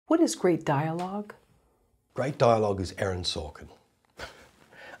What is great dialogue? Great dialogue is Aaron Sorkin.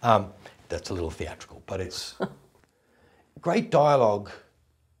 That's a little theatrical, but it's... Great dialogue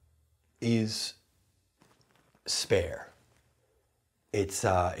is spare. It's,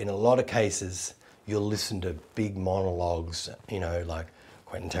 in a lot of cases, you'll listen to big monologues, you know, like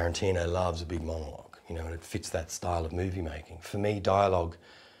Quentin Tarantino loves a big monologue, you know, and it fits that style of movie making. For me, dialogue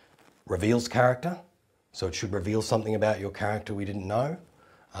reveals character, so it should reveal something about your character we didn't know,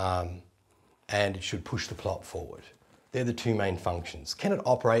 and it should push the plot forward. They're the two main functions. Can it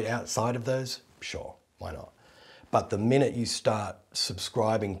operate outside of those? Sure, why not? But the minute you start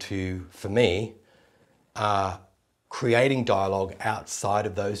subscribing to, for me, creating dialogue outside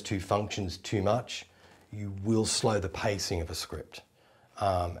of those two functions too much, you will slow the pacing of a script.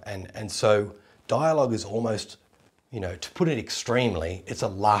 And so dialogue is almost, you know, to put it extremely, it's a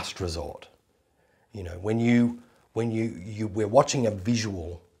last resort. You know, we're watching a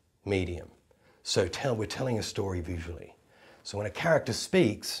visual medium, so we're telling a story visually. So when a character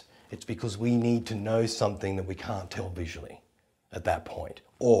speaks, it's because we need to know something that we can't tell visually at that point,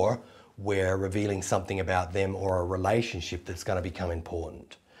 or we're revealing something about them or a relationship that's going to become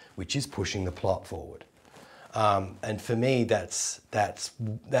important, which is pushing the plot forward. And for me, that's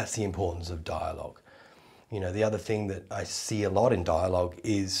the importance of dialogue. You know, the other thing that I see a lot in dialogue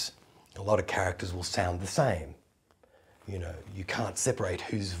is a lot of characters will sound the same. You know, you can't separate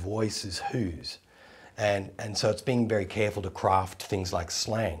whose voice is whose. And so it's being very careful to craft things like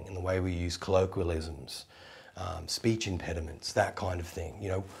slang and the way we use colloquialisms, speech impediments, that kind of thing. You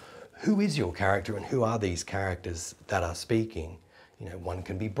know, who is your character and who are these characters that are speaking? You know, one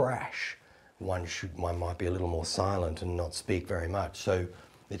can be brash. One might be a little more silent and not speak very much. So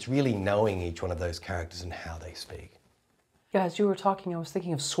it's really knowing each one of those characters and how they speak. Yeah, as you were talking, I was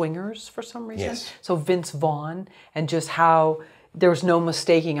thinking of Swingers for some reason. Yes. So Vince Vaughn, and just how there was no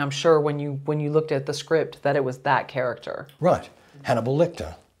mistaking, I'm sure, when you looked at the script, that it was that character. Right. Hannibal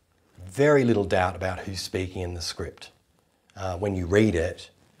Lecter. Very little doubt about who's speaking in the script. When you read it,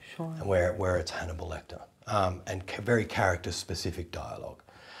 Sure. and where it's Hannibal Lecter. And very character-specific dialogue.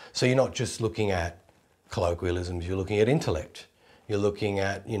 So you're not just looking at colloquialisms, you're looking at intellect. You're looking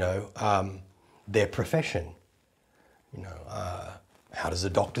at, you know, their profession. You know, how does a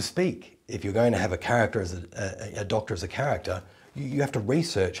doctor speak? If you're going to have a character as a doctor as a character, you have to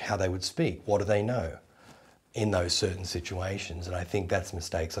research how they would speak. What do they know in those certain situations? And I think that's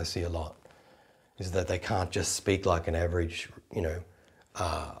mistakes I see a lot, is that they can't just speak like an average, you know,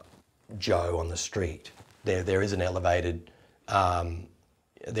 Joe on the street. There is an elevated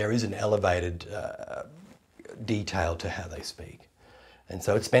detail to how they speak. And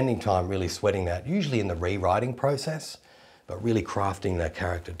so it's spending time really sweating that, usually in the rewriting process, but really crafting that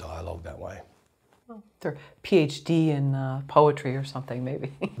character dialogue that way. Well, their PhD in poetry or something,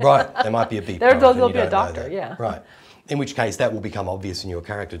 maybe. Right, there might be a B There'll poet, be a doctor, yeah. Right, in which case that will become obvious in your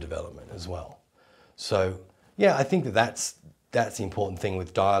character development as well. So, yeah, I think that's the important thing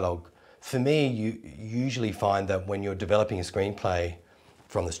with dialogue. For me, you usually find that when you're developing a screenplay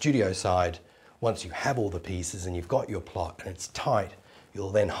from the studio side, once you have all the pieces and you've got your plot and it's tight, you'll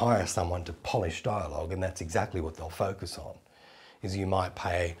then hire someone to polish dialogue, and that's exactly what they'll focus on. Is you might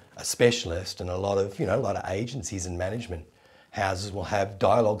pay a specialist, and a lot of agencies and management houses will have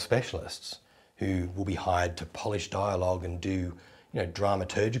dialogue specialists who will be hired to polish dialogue and do, you know,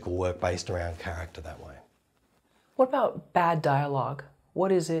 dramaturgical work based around character that way. What about bad dialogue?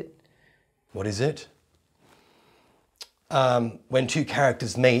 What is it? What is it? When two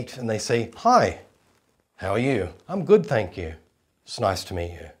characters meet and they say, "Hi, how are you? I'm good, thank you. It's nice to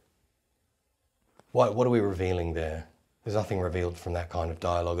meet you." What are we revealing there? There's nothing revealed from that kind of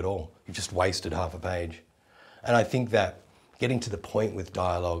dialogue at all. You've just wasted half a page. And I think that getting to the point with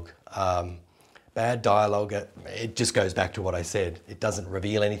dialogue, bad dialogue, it just goes back to what I said. It doesn't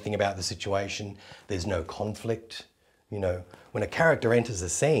reveal anything about the situation. There's no conflict. You know, when a character enters a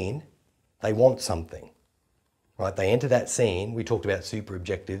scene, they want something, right? They enter that scene. We talked about super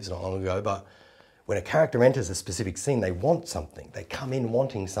objectives not long ago, but when a character enters a specific scene, they want something. They come in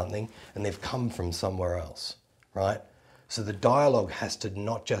wanting something, and they've come from somewhere else, right? So the dialogue has to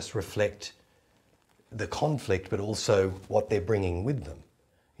not just reflect the conflict, but also what they're bringing with them.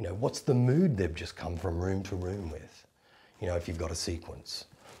 You know, what's the mood they've just come from room to room with? You know, if you've got a sequence.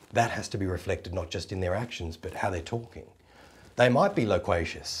 That has to be reflected not just in their actions, but how they're talking. They might be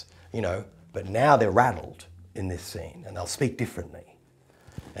loquacious, you know, but now they're rattled in this scene, and they'll speak differently.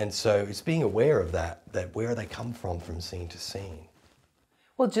 And so it's being aware of that where they come from scene to scene.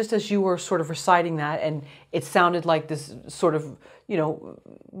 Well, just as you were sort of reciting that, and it sounded like this sort of,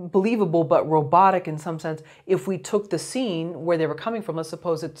 believable but robotic in some sense. If we took the scene where they were coming from, let's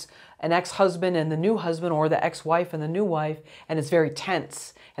suppose it's an ex-husband and the new husband, or the ex-wife and the new wife, and it's very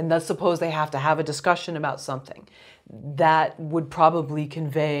tense, and let's suppose they have to have a discussion about something, that would probably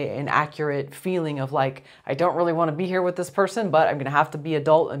convey an accurate feeling of like, I don't really want to be here with this person, but I'm going to have to be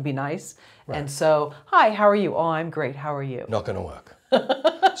adult and be nice. Right. And so, hi, how are you? Oh, I'm great. How are you? Not going to work.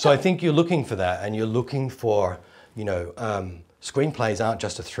 So I think you're looking for that, and you're looking for, screenplays aren't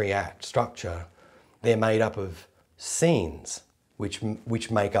just a 3-act structure. They're made up of scenes,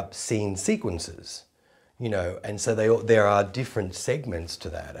 which make up scene sequences, and so there are different segments to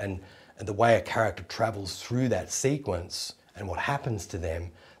that, and the way a character travels through that sequence and what happens to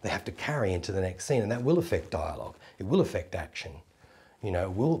them, they have to carry into the next scene, and that will affect dialogue. It will affect action,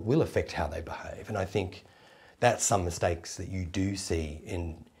 will affect how they behave, and I think that's some mistakes that you do see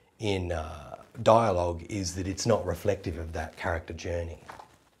in dialogue, is that it's not reflective of that character journey.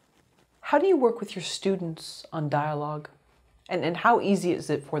 How do you work with your students on dialogue? And how easy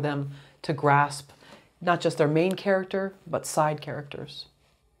is it for them to grasp not just their main character, but side characters?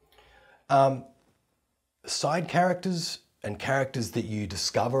 Side characters and characters that you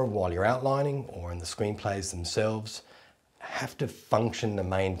discover while you're outlining or in the screenplays themselves have to function the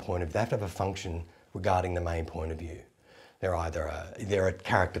main point of, they have to have a function regarding the main point of view. They're a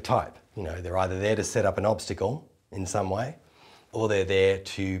character type. They're either there to set up an obstacle in some way, or they're there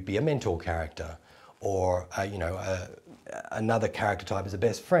to be a mentor character, or another character type is a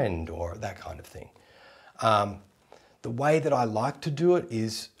best friend, or that kind of thing. The way that I like to do it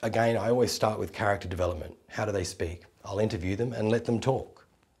is, again, I always start with character development. How do they speak? I'll interview them and let them talk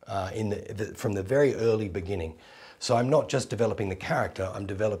from the very early beginning. So I'm not just developing the character, I'm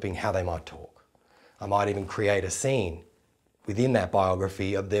developing how they might talk. I might even create a scene within that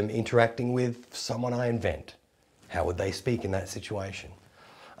biography of them interacting with someone I invent. How would they speak in that situation?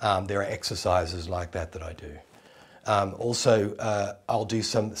 There are exercises like that I do. I'll do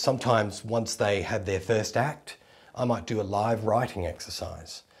sometimes once they have their first act, I might do a live writing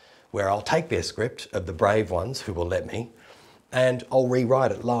exercise where I'll take their script of the brave ones who will let me, and I'll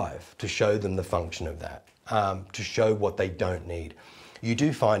rewrite it live to show them the function of that, to show what they don't need. You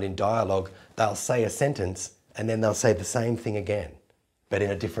do find in dialogue, they'll say a sentence and then they'll say the same thing again, but in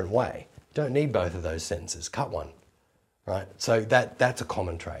a different way. Don't need both of those sentences, cut one, right? So that's a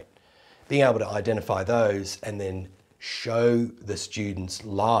common trait. Being able to identify those and then show the students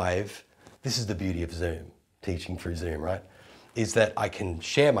live, this is the beauty of Zoom, teaching through Zoom, right? Is that I can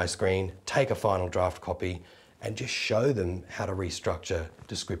share my screen, take a final draft copy, and just show them how to restructure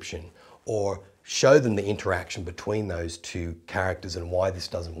description, or show them the interaction between those two characters and why this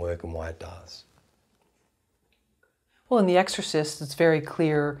doesn't work and why it does. Well, in The Exorcist, it's very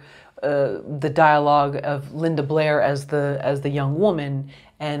clear the dialogue of Linda Blair as the young woman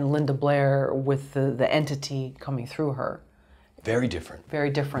and Linda Blair with the entity coming through her. Very different. Very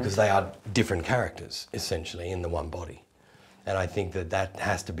different. Because they are different characters, essentially, in the one body. And I think that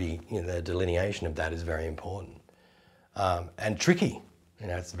has to be, the delineation of that is very important. And tricky,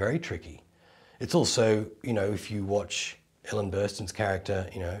 it's very tricky. It's also, if you watch Ellen Burstyn's character,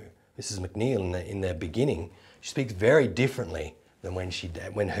 Mrs. McNeil in their beginning, she speaks very differently than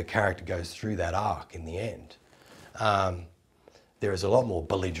when her character goes through that arc in the end. There is a lot more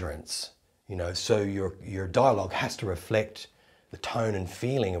belligerence, so your dialogue has to reflect the tone and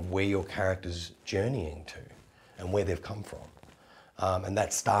feeling of where your character's journeying to and where they've come from. And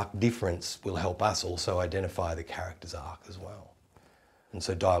that stark difference will help us also identify the character's arc as well. And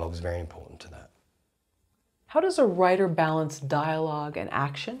so dialogue is very important to that. How does a writer balance dialogue and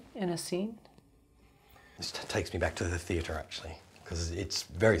action in a scene? This takes me back to the theatre, actually, because it's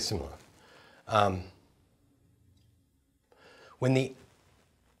very similar. When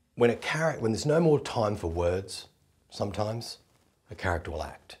there's no more time for words, sometimes a character will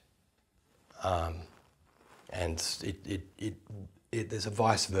act, and there's a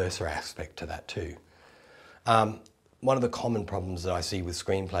vice versa aspect to that too. One of the common problems that I see with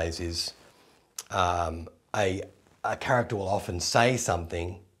screenplays is a character will often say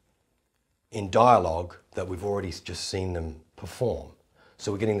something in dialogue that we've already just seen them perform.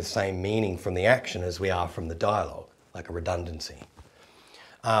 So we're getting the same meaning from the action as we are from the dialogue, like a redundancy.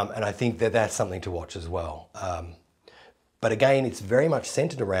 And I think that's something to watch as well. But again, it's very much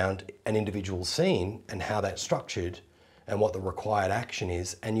centered around an individual scene and how that's structured and what the required action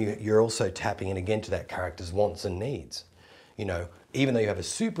is. And you're also tapping in again to that character's wants and needs. Even though you have a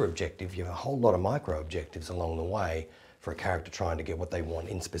super objective, you have a whole lot of micro objectives along the way for a character trying to get what they want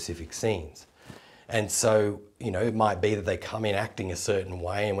in specific scenes. And so, you know, it might be that they come in acting a certain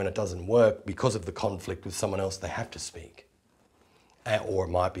way, and when it doesn't work, because of the conflict with someone else, they have to speak. Or it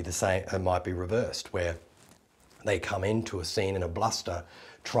might be the same, it might be reversed, where they come into a scene in a bluster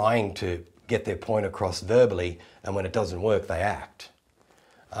trying to get their point across verbally, and when it doesn't work, they act.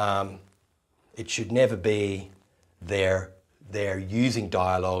 It should never be they're using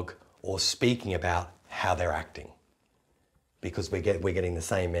dialogue or speaking about how they're acting, because we're getting the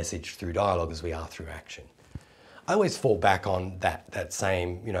same message through dialogue as we are through action. I always fall back on that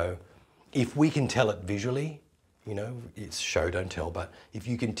same, you know, if we can tell it visually, you know, it's show don't tell, but if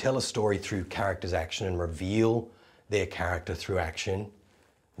you can tell a story through characters' action and reveal their character through action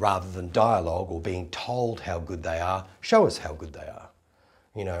rather than dialogue or being told how good they are, show us how good they are.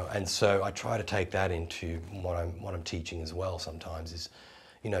 You know, and so I try to take that into what I'm teaching as well sometimes is,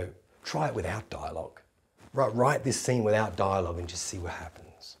 you know, try it without dialogue. Write this scene without dialogue and just see what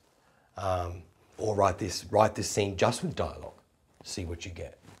happens. Or write this scene just with dialogue, see what you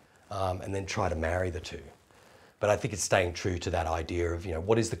get. And then try to marry the two. But I think it's staying true to that idea of, you know,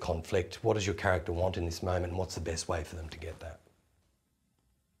 what is the conflict? What does your character want in this moment? And what's the best way for them to get that?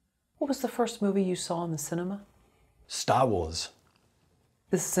 What was the first movie you saw in the cinema? Star Wars.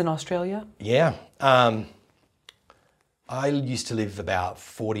 This is in Australia? Yeah. I used to live about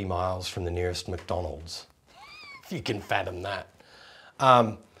 40 miles from the nearest McDonald's, if you can fathom that.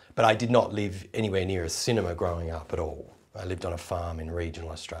 But I did not live anywhere near a cinema growing up at all. I lived on a farm in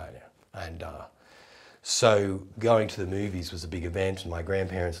regional Australia. And so going to the movies was a big event, and my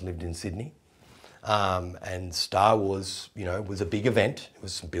grandparents lived in Sydney. And Star Wars, you know, was a big event. It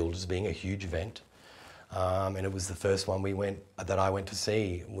was billed as being a huge event. And it was the first one that I went to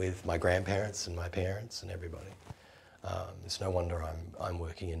see with my grandparents and my parents and everybody. It's no wonder I'm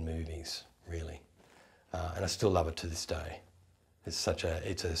working in movies, really. And I still love it to this day. It's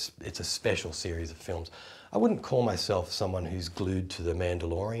a special series of films. I wouldn't call myself someone who's glued to The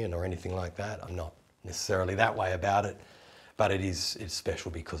Mandalorian or anything like that. I'm not necessarily that way about it, but it's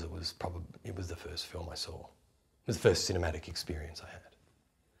special because it was the first film I saw. It was the first cinematic experience I had.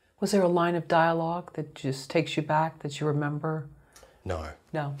 Was there a line of dialogue that just takes you back that you remember? No.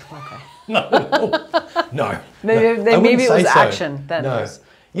 No. Okay. No. Maybe it was so. action. Then no.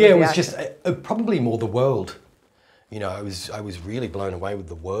 It was just probably more the world. You know, I was really blown away with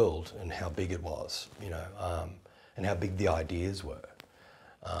the world and how big it was. You know, and how big the ideas were,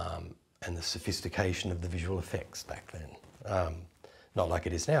 and the sophistication of the visual effects back then. Not like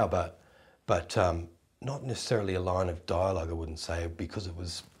it is now, but not necessarily a line of dialogue. I wouldn't say, because it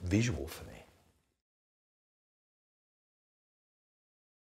was visual for me.